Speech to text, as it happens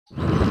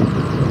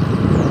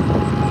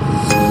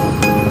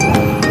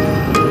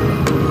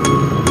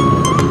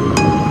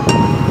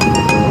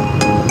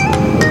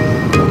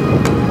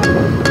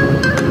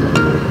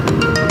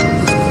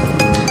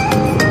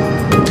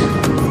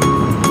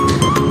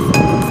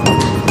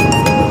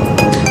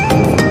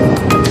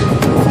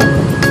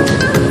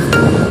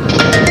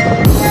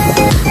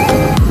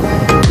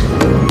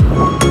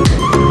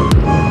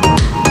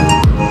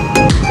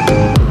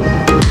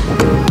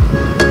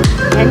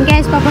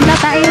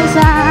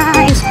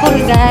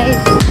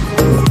guys.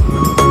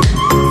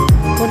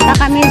 Punta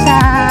kami sa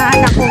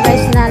anak ko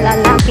guys na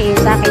lalaki,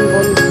 sa aking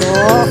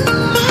bunso.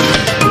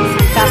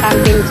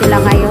 Kakampin sila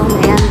ngayon.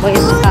 Ayan, Boy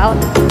Scout.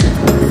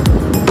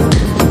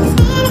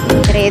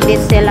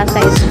 Credit sila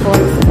sa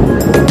school.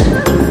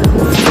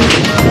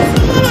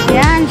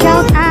 Ayan,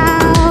 shout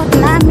out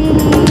namin,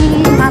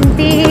 Ma'am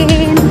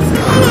Tin.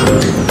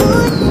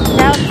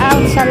 Shout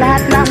out sa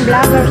lahat ng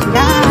vloggers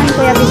dyan.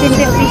 Kuya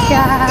Vicente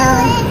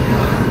Official.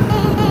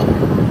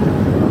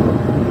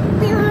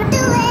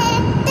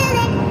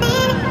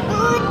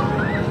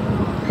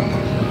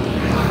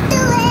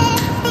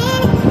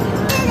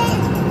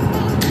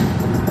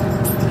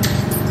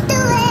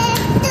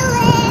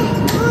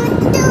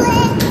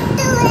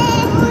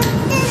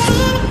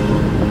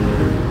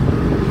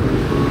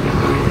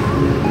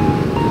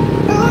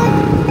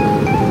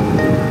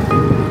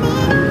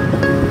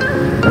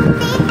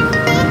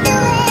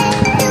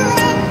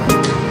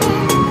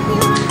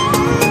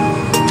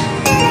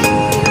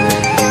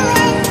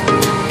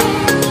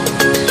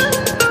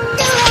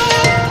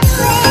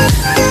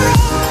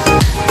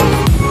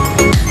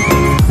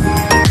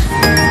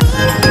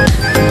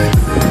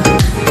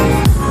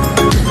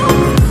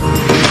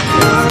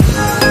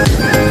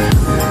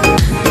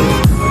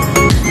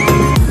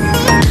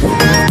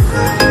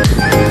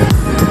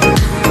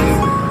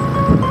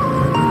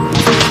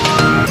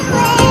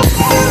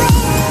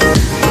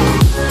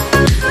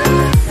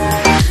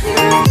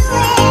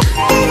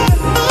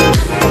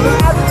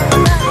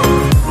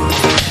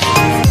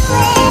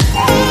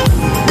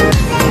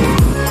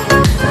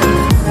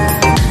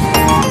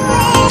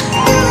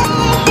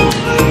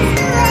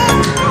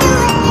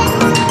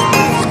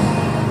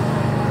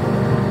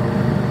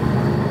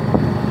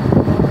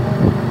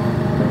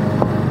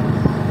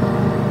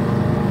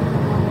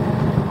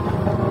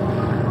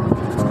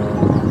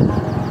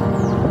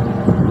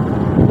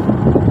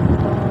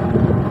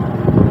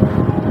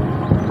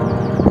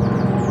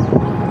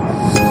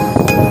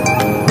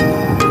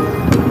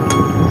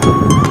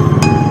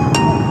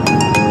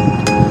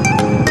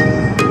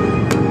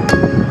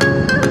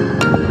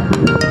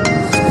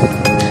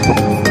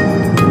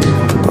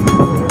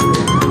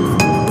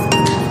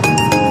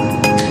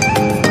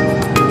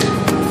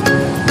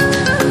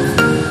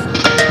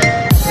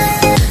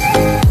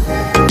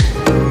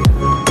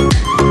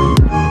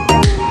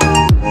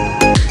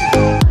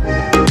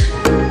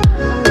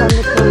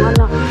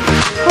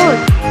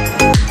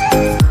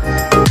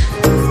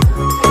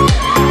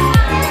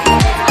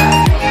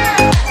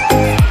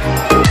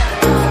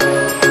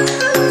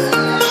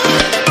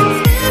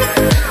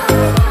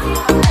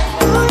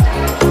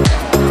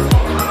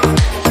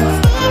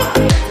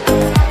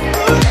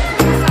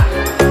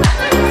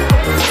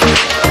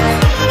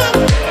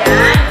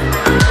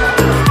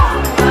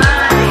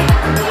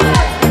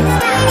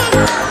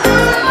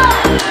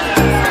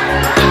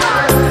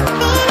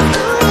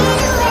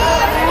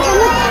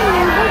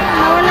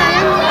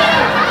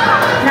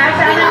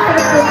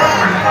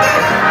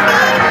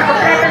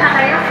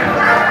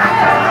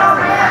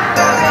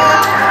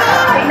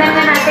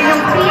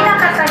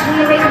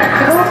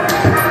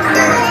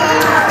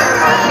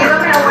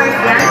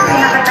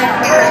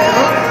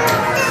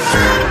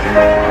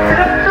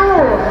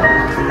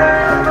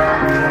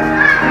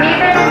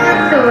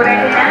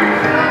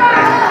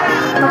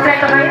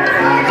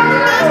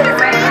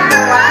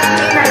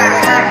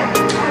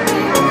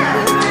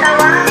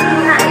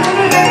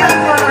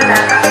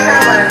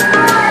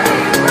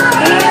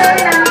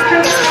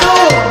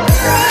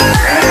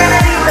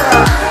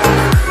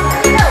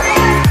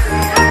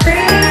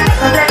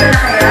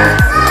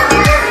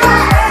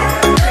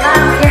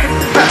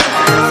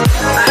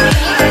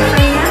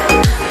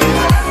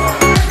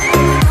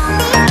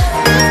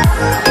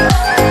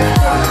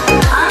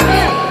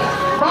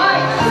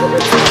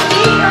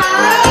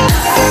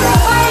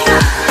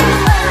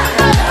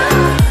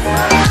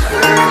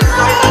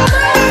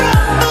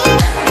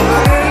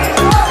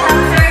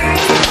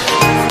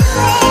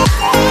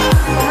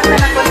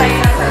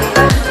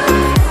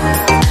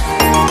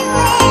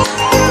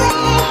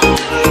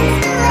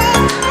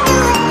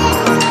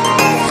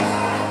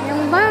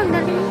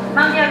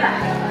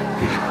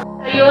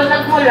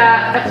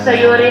 At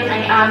sa'yo rin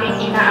ay aming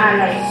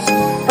inaalay.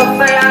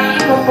 Pagpalain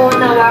mo po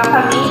nawa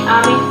kami,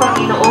 aming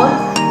Panginoon,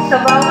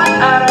 sa bawat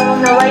araw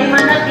naway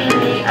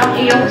manatili ang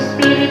iyong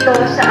spirito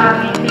sa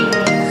aming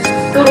piling.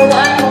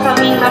 Turuan mo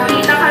kaming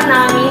makita ka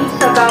namin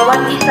sa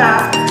bawat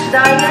isa,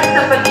 dahil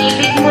sa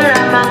pag-ibig mo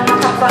lamang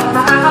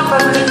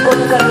makakapaglingkod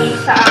kami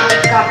sa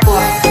aming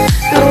kapwa.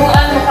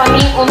 Turuan mo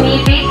kaming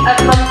umibig at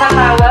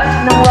magpatawad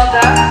ng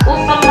wagas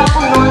upang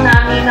mapuno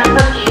namin ng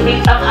pag-ibig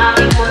ang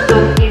aming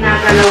mundong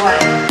ginagalawan.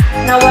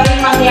 Naway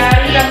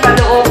mangyari ang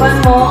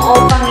kalooban mo,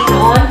 O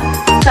Panginoon,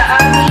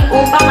 sa amin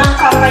upang ang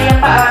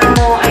kapayapaan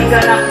mo ay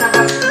ganap na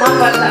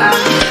magmamahal sa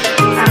amin.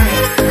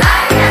 Amen.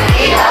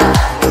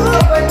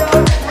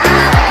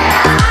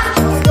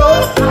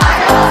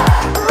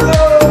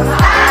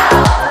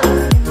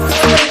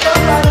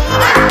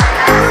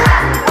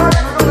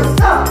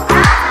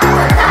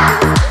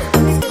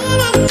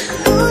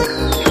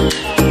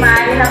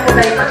 Maaari na po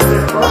tayo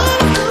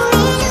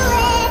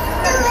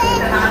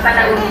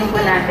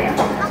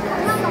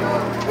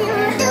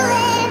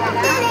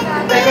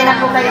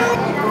tayong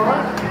ikot.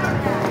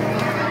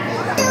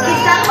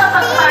 Isang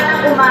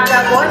mapagpalang umaga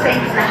po sa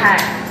inyong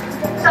lahat.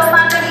 Sa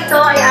umaga nito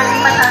ay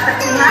ating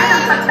masasaksihan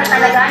ang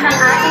pagtatalaga ng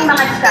ating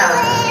mga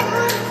scouts.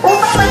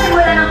 Upang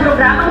masimulan ang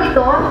programang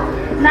ito,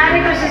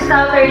 narito si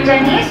Scouter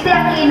Janice de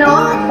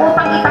Aquino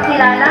upang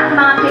ipakilala ang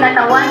mga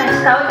kinatawan ng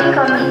Scouting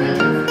Committee.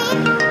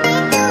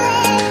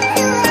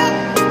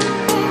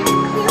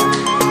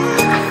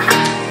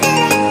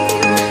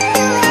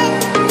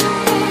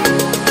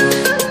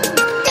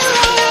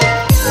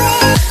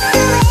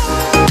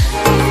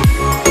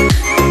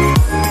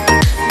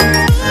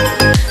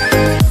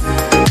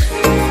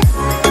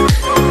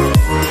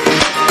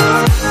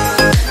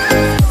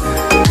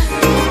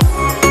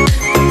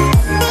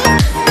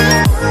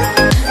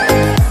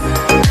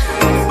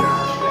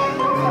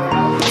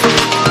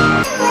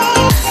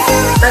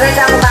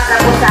 Magandang umaga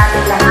po sa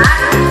ating lahat.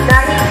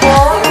 Dahil po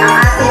ang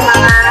ating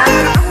mga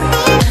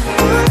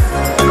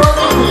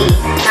committee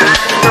na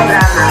ating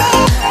programa.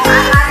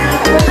 Ang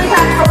ating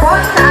umpisan ko po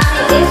sa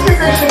ating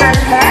institutional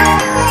head,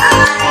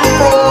 ang ating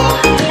po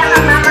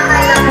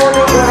pinakamamahal na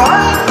punong guro,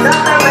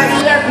 Dr.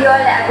 Maria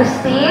Viola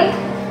Agustin.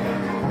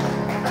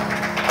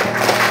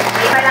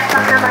 May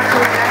palakpak naman po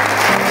na.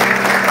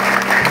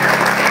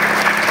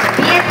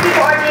 BSC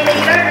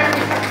Coordinator ng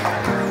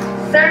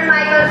Sir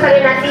Michael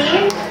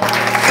Salinatin.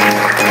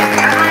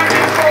 Ang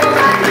ating po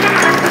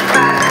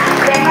pinakasipat,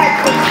 the head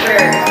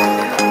teacher.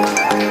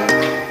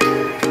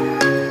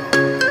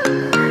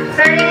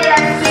 Sir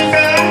Elias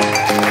Kite,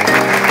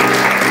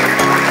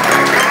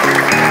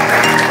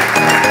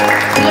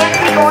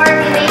 BSC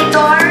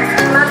Coordinator,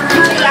 Ma'am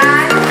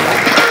Julian,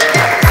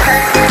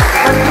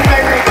 Ma'am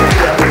Julian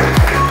Sergio.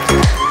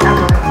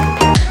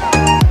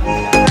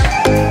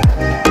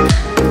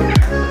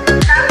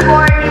 Staff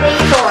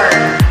Coordinator,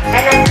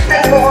 and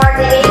Assistant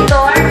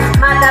Coordinator,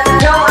 Madam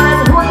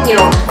Joanne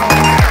Junio.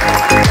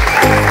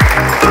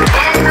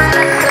 And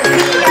Madam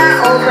Sofia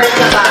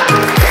Overgaba.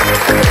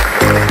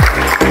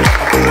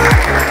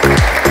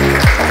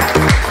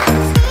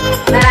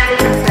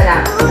 Maraming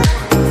salamat.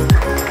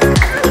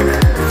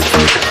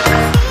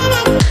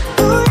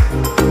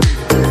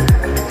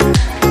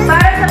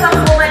 Para sa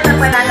pangpungan ng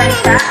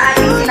pananalita,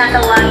 ating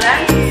tinatawagan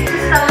si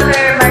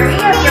Scouter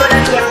Maria Viola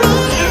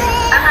Agustin,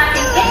 ang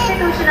ating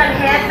institutional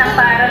head ng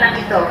paaralang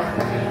ito.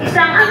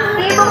 Isang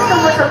aktibong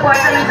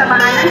sumusuporta ng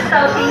samahan ng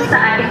scouting sa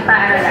ating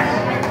paaralan.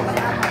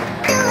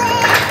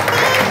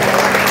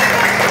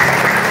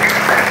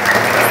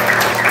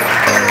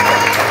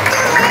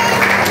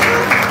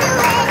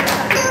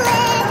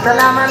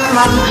 Salamat,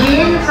 Ma'am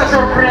Jean, sa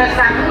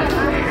sorpresa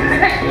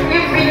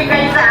yung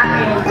binigay sa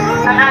akin.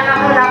 Nakala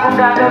ko na kung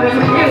gagawin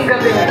yung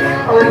gabi.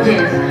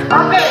 Audience.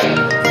 Okay.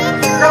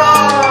 So,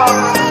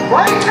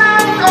 Boy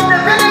Scouts of the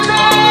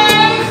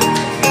Philippines!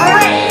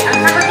 Hooray! Ang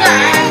sagot niya,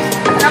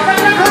 kapag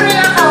nag-hooray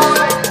ako,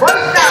 Boy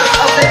Scouts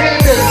of the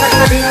Philippines,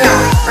 sasabihin niyo,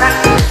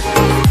 practice.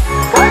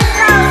 Boy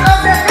Scouts of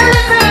the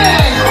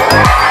Philippines!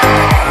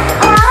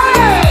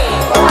 Hooray!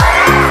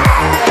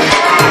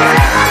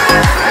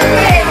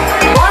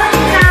 Boy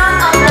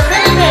Scouts of the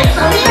Philippines!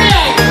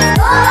 Ulitin!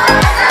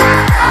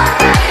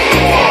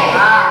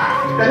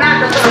 Ito na,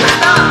 totoo na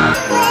to.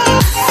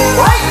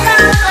 Boy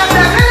Scouts of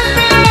the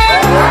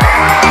Philippines!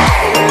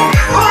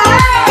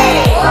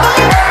 Hooray!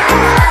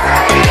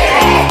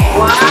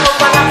 Wow,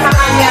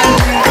 palakpakan yan.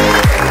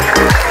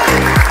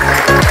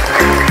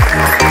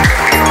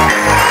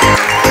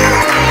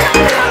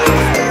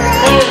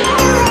 Okay,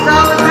 so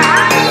sa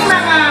ating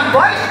mga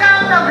Boy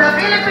Scouts of the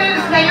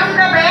Philippines ngayong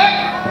gabi,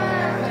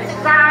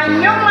 sa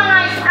inyong mga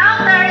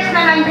scouters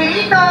na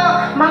nandito,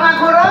 mga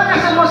guro na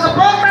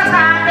sumusuporta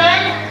sa atin,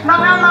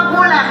 mga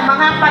magulang,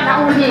 mga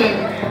panauhin,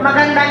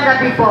 magandang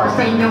gabi po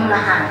sa inyong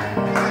lahat.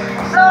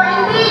 So,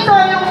 hindi ito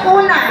yung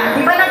una.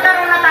 Di ba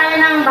nagkaroon na tayo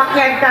ng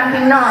backyard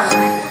camping noon,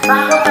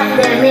 bago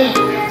pandemic.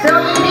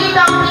 So, hindi ito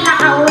ang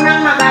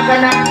pinakaunang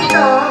magaganap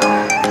ito.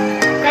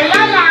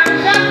 Kaya lang,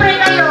 siyempre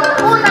kayo,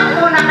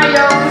 unang-una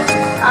kayong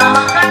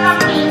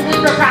magkakamping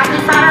dito sa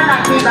ating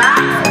paralan, di ba?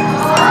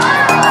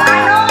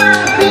 Ano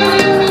ang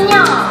feeling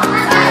ninyo?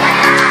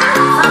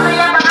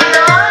 Masaya ba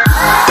kayo?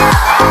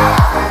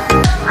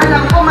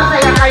 Alam ko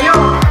masaya kayo.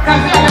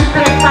 Kasi alam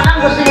stress pa lang,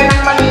 gusto nyo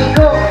nang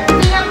maligo.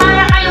 Hindi nga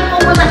para kayong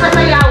pumunta sa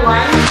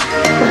sayawan.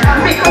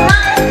 Sabi ko nga,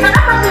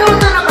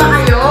 nakapagluto na ba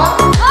kayo?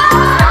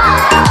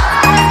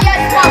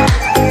 Yes po!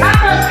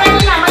 Tapos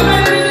kanina, may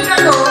naririnig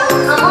ako,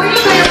 nahuli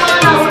ko yung mga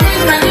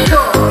nahuling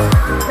maligo.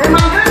 May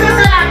mga ganyan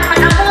na lang,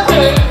 nag-apo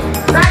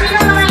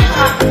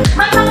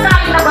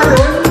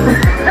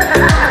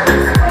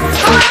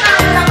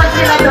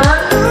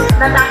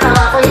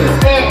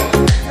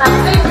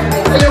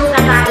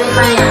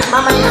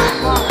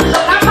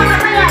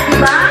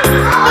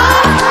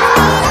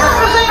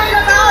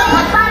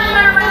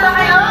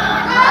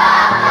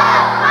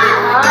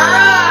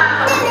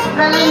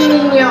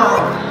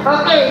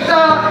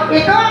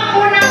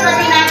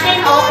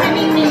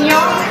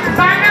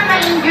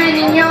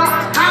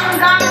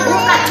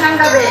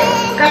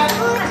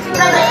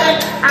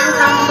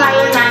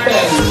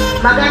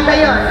Maganda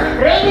yun.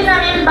 Ready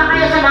na rin ba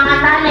kayo sa mga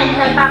talent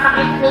na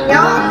ipapakita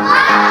ninyo?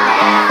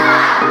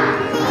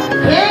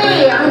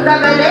 Yay! Ang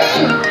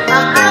gagaling!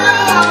 Ang alam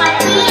mo mga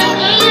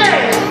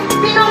players!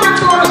 Sino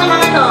nagturo sa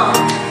mga to?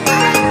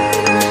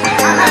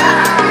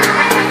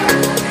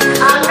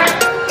 Ang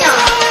galing nyo.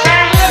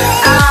 Dahil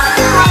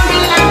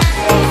hindi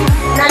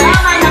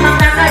nalaman na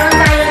magkakaroon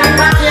tayo ng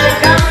backyard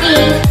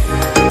camping,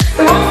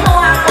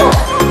 tuwang-tuwa ako.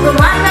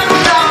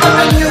 Sumasagot ako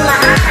sa inyong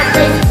lahat at sa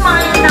inyong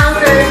mga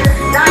encounters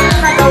dahil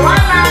nagawa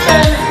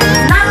natin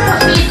na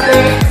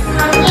posible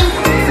ang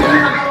hindi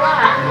magawa.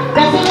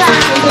 Kasi nga,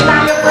 hindi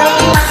tayo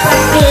pwede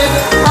mag-practice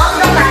all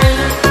the time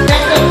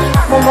kasi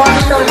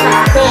mumonitor sa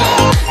atin.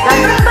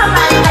 Ganun pa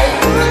man sa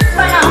isang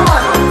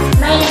panahon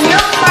na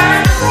inyong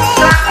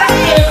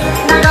mag-practice,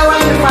 nagawa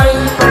nyo pa rin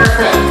yung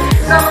perfect.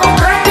 So,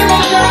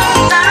 congratulations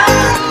staff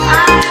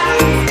at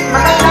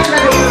magandang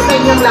gabi sa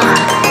inyong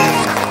lahat.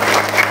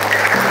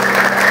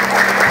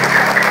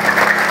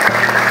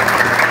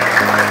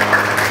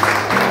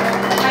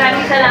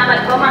 Maraming salamat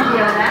po, Ma'am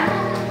Fiona.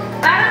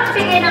 Para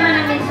magbigay naman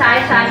ng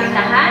mensahe sa aming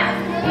lahat,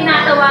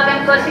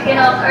 tinatawagan ko si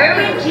Ginoong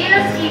Erwin G.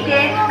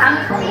 Lasite, ang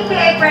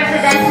PTA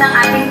President ng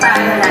ating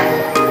paaralan.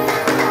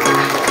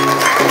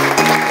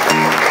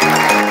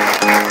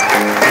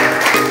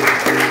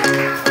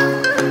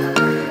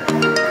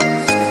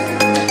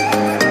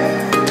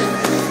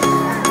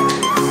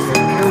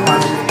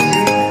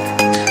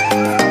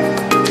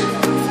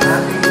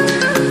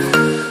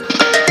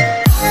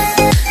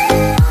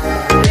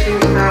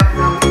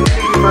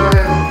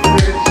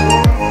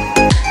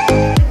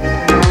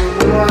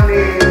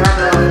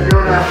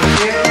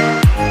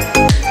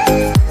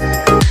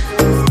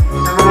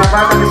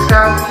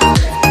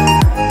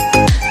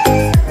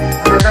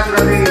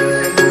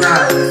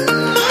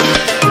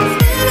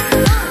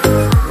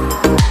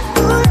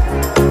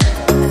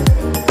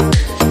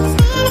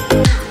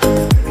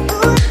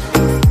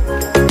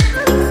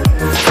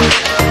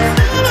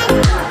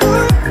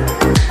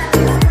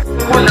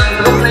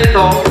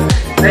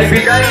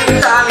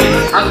 Naibigay sa amin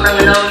ang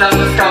tanglaw ng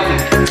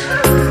scouting.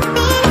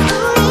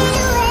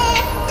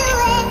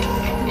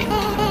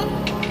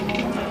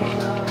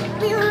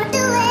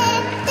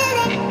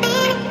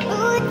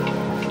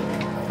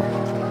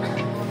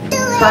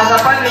 Sa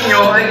harapan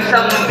ninyo ay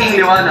isang munting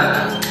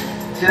liwanag.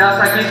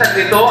 Sinasagisag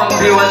nito ang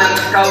diwa ng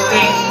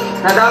scouting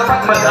na dapat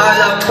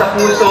mag-alab sa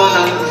puso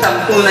ng isang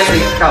tunay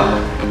na scout.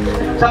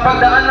 Sa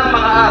pagdaan ng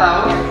mga araw,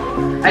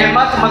 ay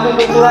mas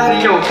matututuhan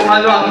ninyo kung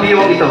ano ang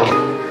diwang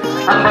ito.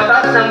 Ang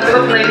batas ng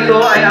troop na ito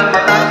ay ang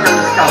batas ng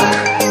scout.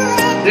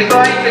 Ito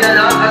ay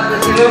kilala at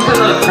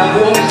sinusunod ng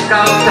buong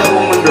scout sa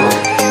buong mundo.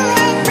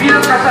 Bilang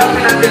kasapi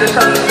ng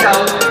kilusang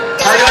scout,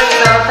 tayo ay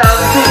inasal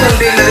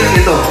susundin na rin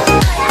ito.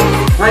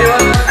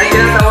 Ngayon ay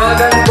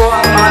tinatawagan ko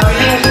ang mga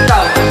piling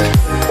scout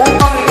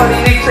upang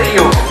iparinig sa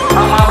inyo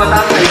ang mga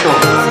batas na ito.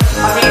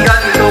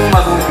 Pakinggan itong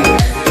mabuti.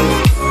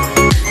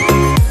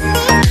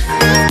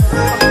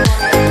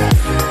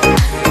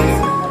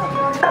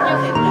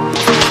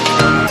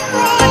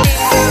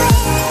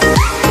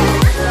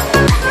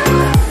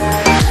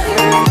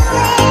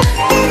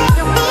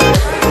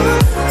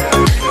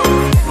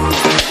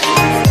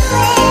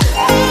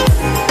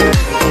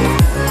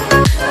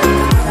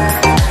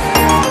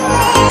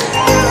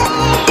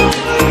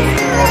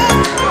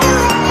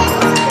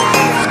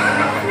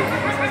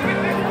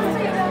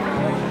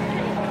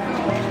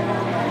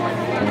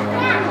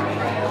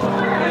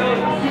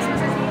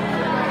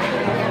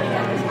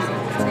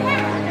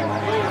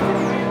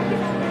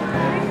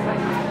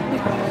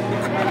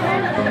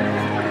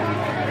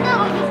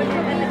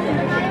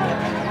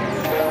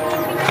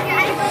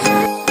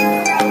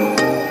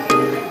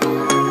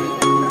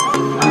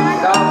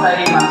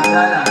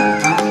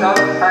 Ang scout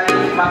ay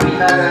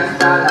mapidagan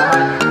sa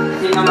lahat.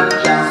 Sino man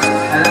siya,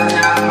 alam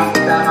niya ang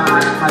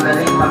makisamahan,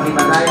 madaling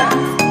pagibagayan.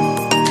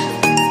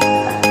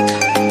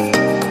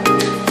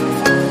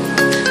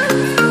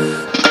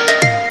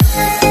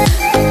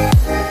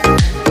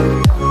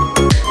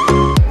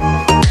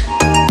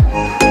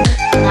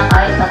 Na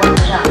kahit takot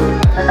mo siya,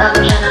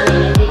 natapos siya ng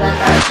ninindigan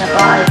kahit siya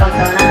pa ay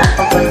pagtaunan at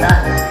pagpunta.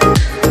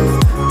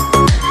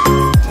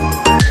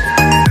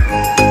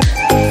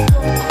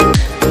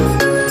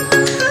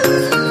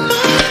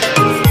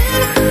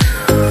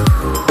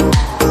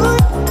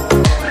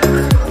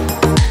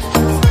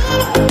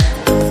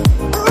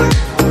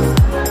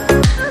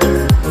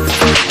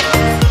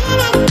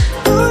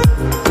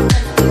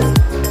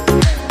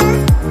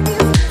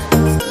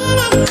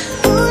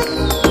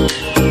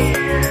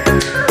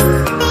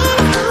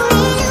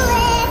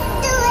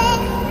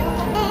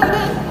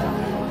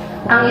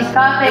 Ang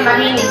scout ay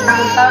malinis. Ang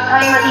scout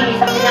ay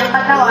malinis ang kanyang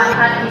katawan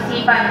at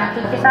isipan.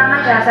 Nakikisama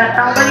siya sa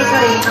tanggalito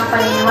rin ang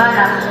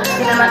paniniwala.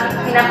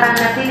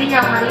 Pinapanatili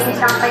niyang malinis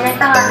ang kanyang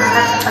tahanan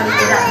at sa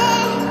paliguran.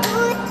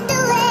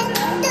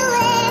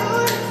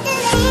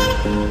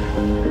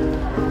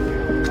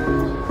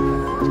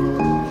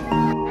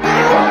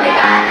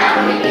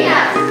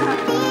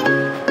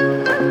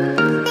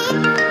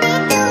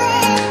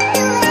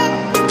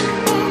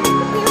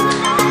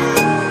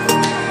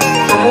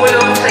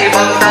 Tumulong sa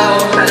ibang tao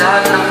sa lahat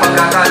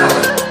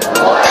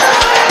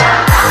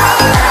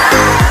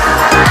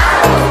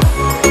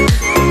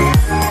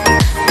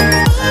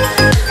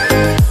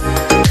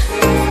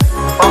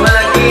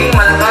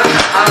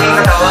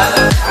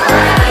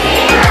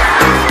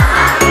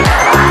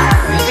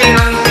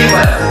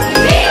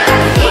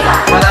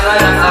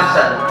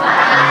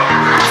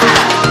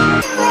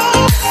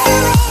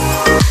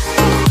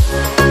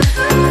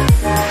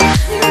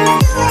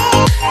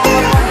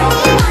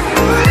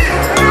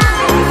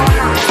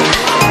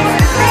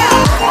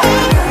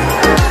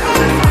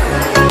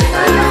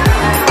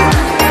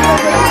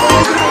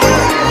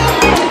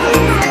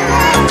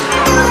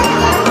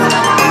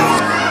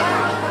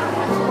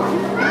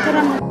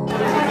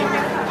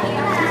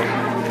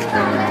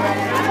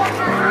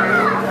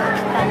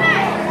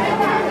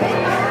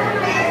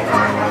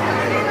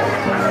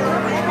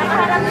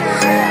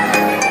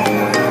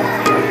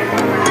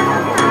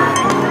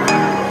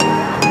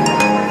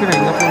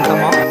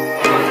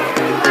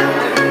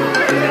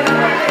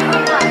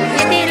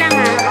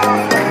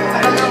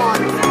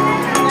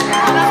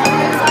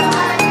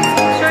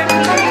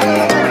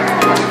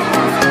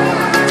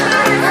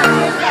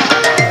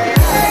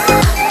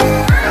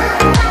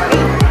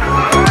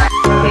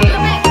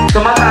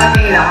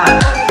ating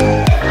lahat.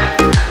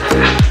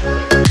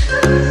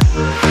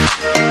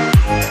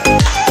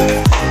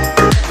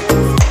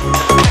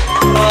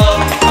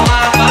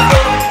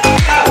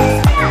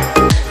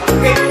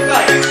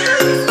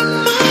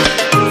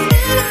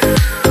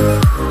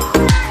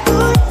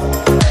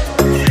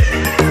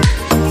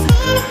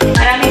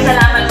 Maraming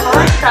salamat po,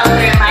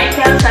 Scouter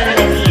Michael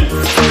Salulatin.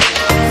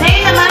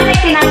 Ngayon naman ay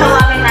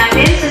tinatawagan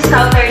natin si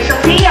Scouter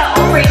Sofia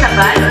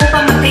Obersabal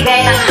upang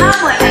magbigay ng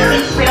hamon at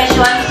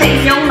inspirasyon sa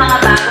inyong mga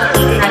bagong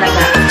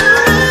itinalaga.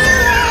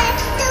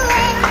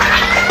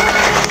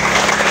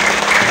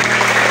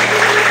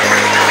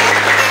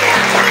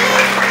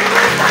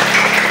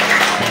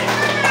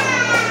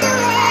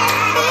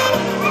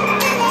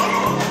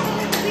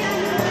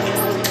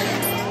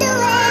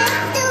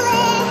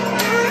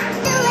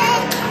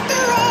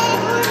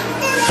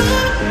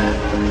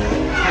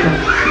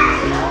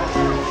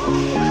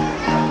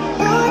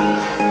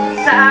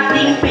 Sa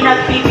ating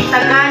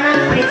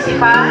pinagpipitaganang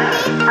principal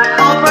at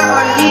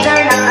overall leader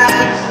ng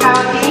ating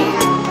scouting,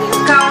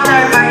 Scouter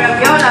Maria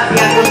Viola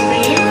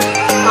Biagustin,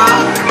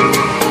 Ma'am,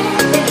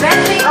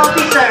 Investing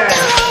Officer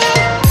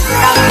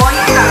ng Boy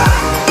Scout,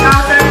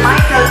 Scouter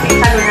Michael P.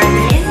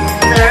 Salulatin,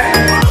 Sir,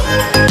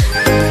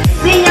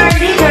 Senior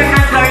Leader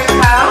ng Girl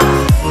Scout,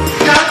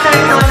 Scouter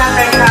Donna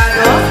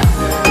Mercado,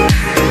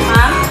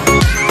 Ma'am,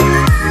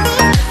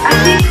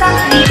 Assistant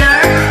Leader,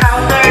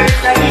 Scouter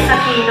Janice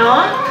Aquino,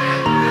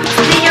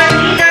 Senior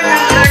Leader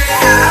ng Girl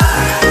Scout,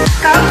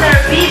 Scouter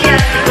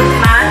Vivian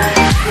Guzman,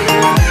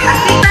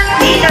 Assistant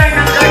Leader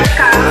ng Girl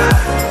Scout,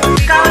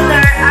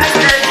 Scouter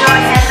Angel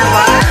Joy N.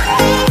 Navar,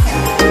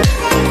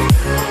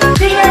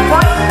 Senior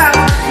Boy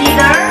Scout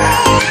Leader,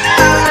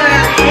 Scouter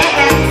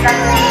A.S.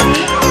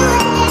 Dasili,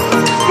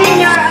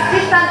 Senior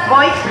Assistant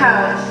Boy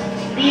Scouts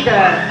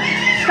Leader,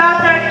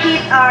 Scouter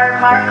Kit R.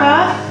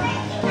 Marcos,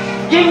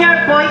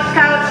 Junior Boy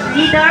Scouts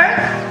Leader,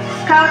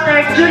 Scouter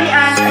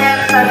Julian L.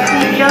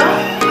 Salsilio,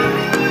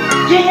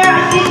 Junior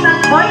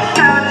Assistant Boy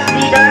Scouts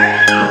Leader,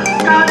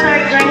 Scouter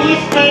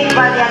Janice A.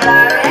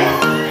 Valladares,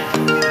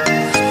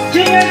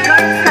 Junior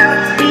Girl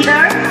Scouts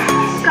Leader,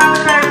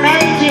 Scouter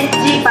Mary Jean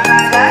G.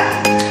 Paragas,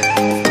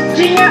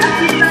 Junior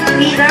Assistant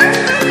Leader,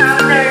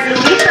 Scouter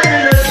Luisa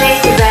Lulu J.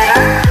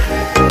 Guivara,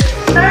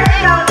 Third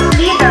Scouts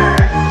Leader,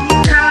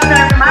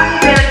 Scouter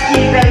Maribel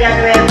G.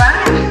 Villanueva,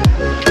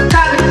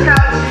 Cub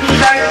Scouts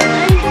Leader,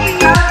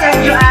 Scouter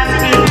Joanne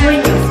B.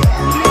 Junio,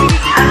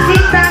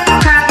 Assistant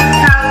Cub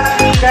Scouts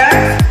Leader,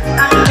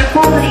 ang inyong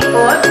pong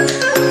lingkod,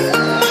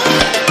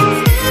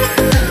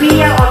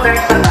 Sofia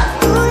Obersabal.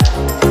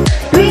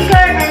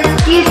 Twinkle and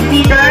Skid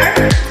Leader,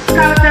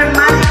 Scouter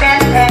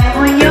Maribel M.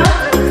 Junio,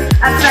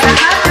 at sa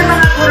lahat ng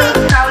mga gurong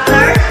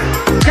Scouters,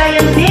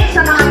 gayon din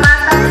sa mga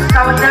batang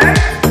Scouters,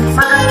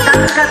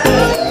 magandang gabi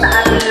sa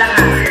ating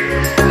lahat.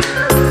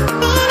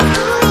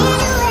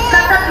 Sa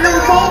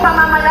 30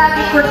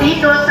 pamamalagi ko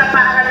dito sa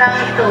paaralang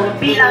ito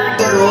bilang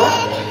guro,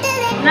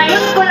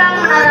 ngayon ko lang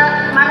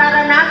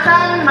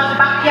mararanasan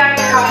mag-backyard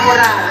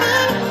camporal.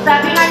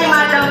 Sabi nga ni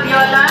Madam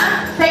Viola,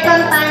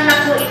 second time na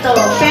po ito.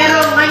 Pero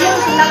ngayon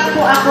lang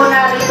po ako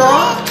narito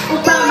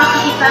upang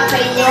makikita sa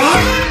inyo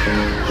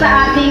sa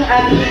ating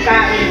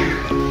abikain.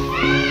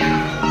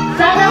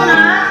 Sana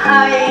nga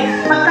ay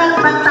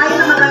magkalupan tayo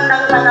ng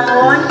magandang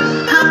panahon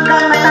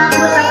hanggang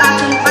matapos ang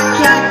ating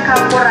backyard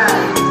camporal.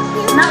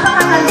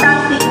 Napakagandang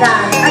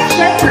tignan. At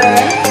syempre,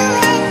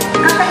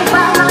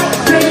 kakaiba ang mga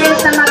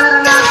experience na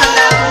mararanasan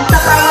natin sa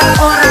bawat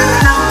oras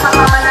ng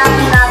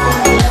pamamalagi natin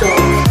dito.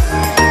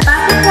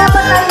 Bakit nga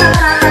ba tayo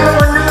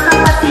nagkakaroon ng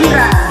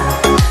kapatiran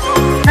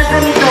na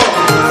ganito,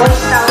 Boy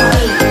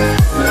Scouting?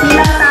 Hindi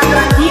lang tayo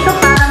andito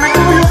para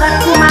matulog at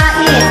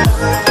kumain,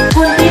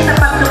 kundi sa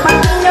pagtupad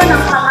ninyo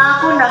ng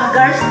pangako ng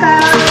Girl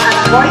Scouts at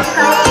Boy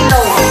Scouts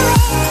Law.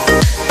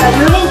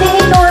 Layunin din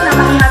ito na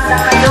makihanda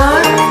kayo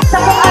sa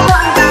kung ano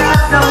ang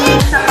dapat gawin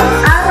sa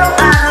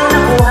pang-araw-araw na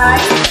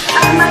buhay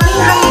at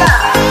maging handa.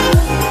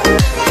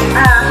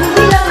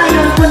 Hindi lang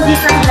ngayon kundi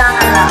sa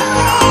hinaharap.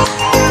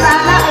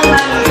 Sana ay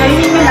ma-enjoy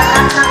ninyo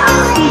lahat ng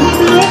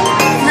activity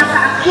na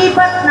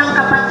kaakibat ng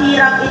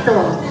kapatirang ito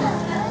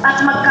at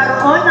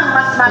magkaroon ng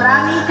mas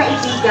maraming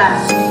kaibigan.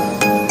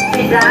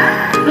 Kaya,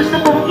 gusto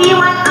kong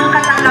iwan ang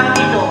katangang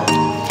ito.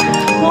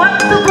 Huwag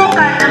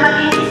subukan na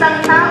maging isang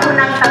tao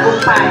ng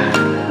tagumpay,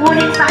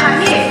 ngunit sa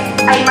halip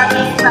ay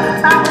maging isang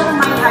taong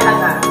may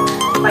halaga.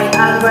 By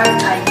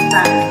Albert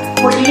Einstein.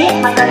 Muli,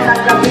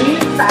 magandang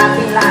gabi sa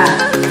ating lahat.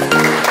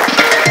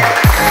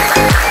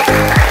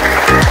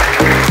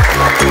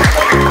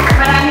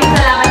 Maraming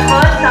salamat po,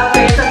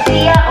 Scouter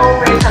Sofia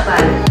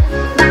Obersabal.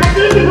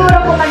 Nakasisiguro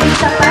po kaming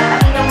sapat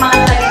ang inyong mga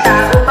salita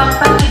upang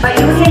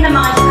pag-ibayuhin ng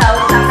mga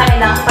Scouts ang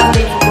kanilang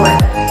paglilingkod.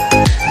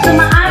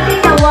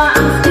 Sumaating nawa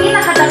ang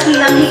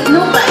pinakadakilang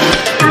hignuban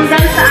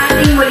hanggang sa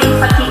ating muling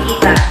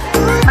pagkikita.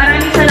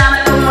 Maraming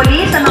salamat po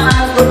muli sa mga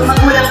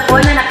magulang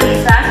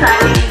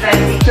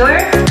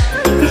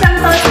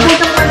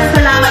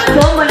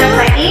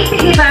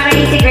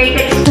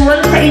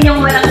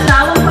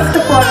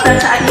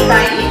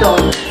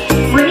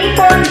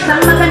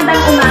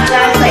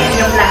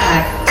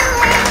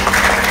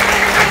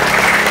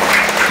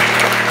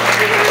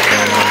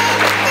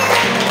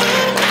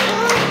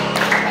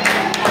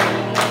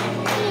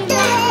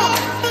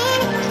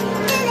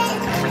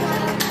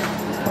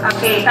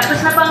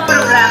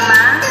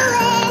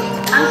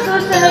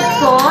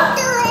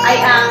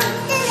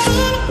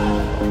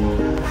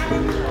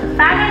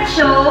Talent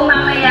show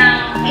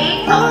mamayang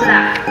 8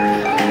 o'clock.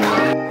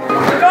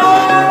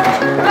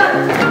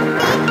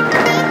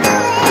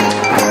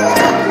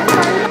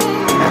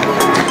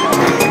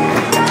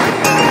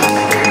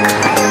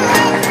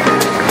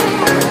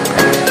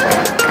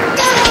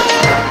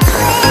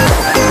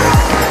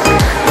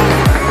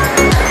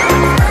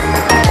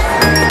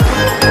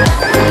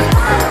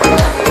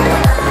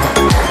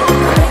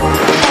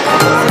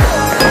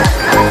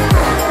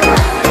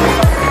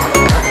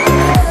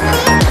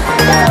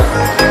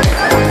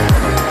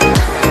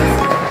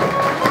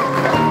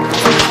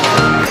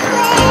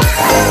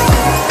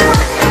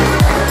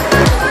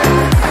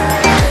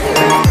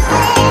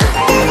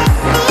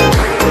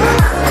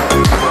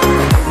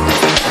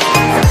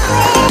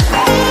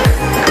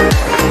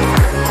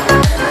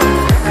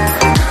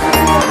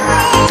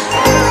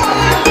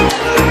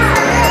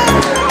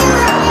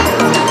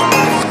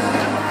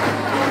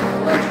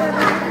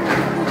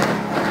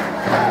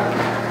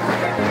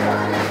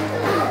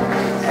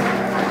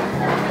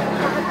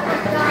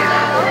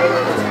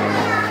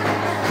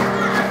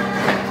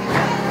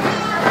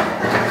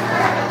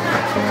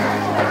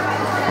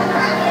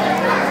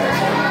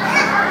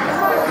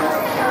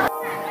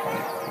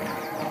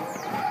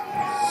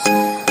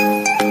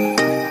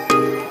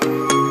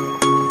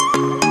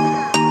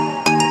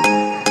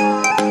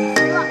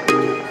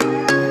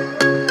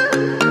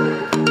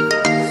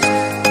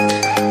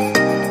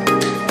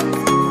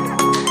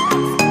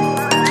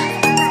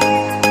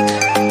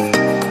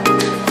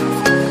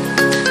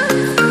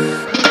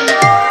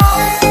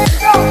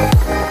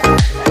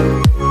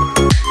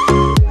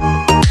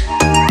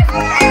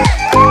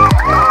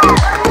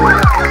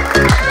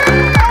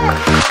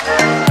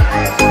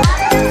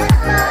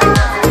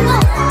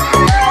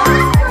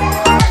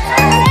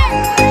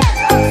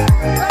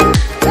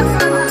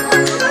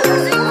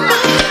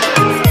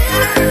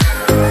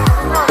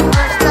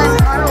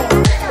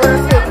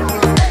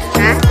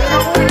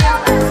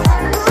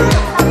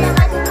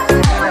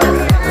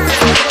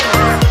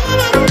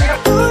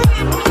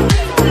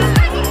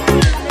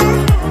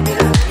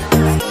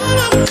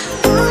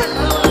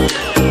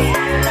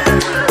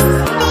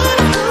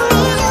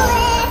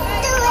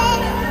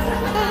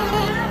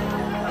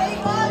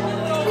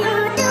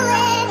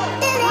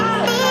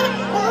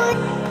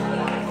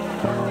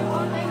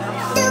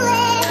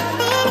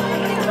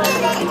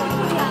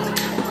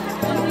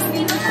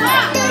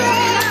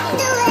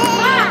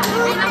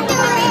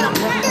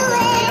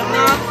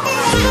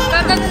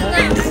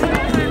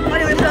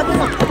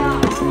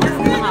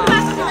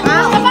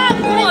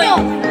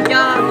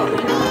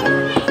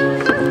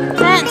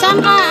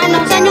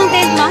 Saan yung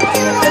tent mo?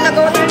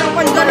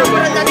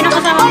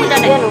 Pinakasama mo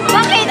dyan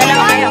eh.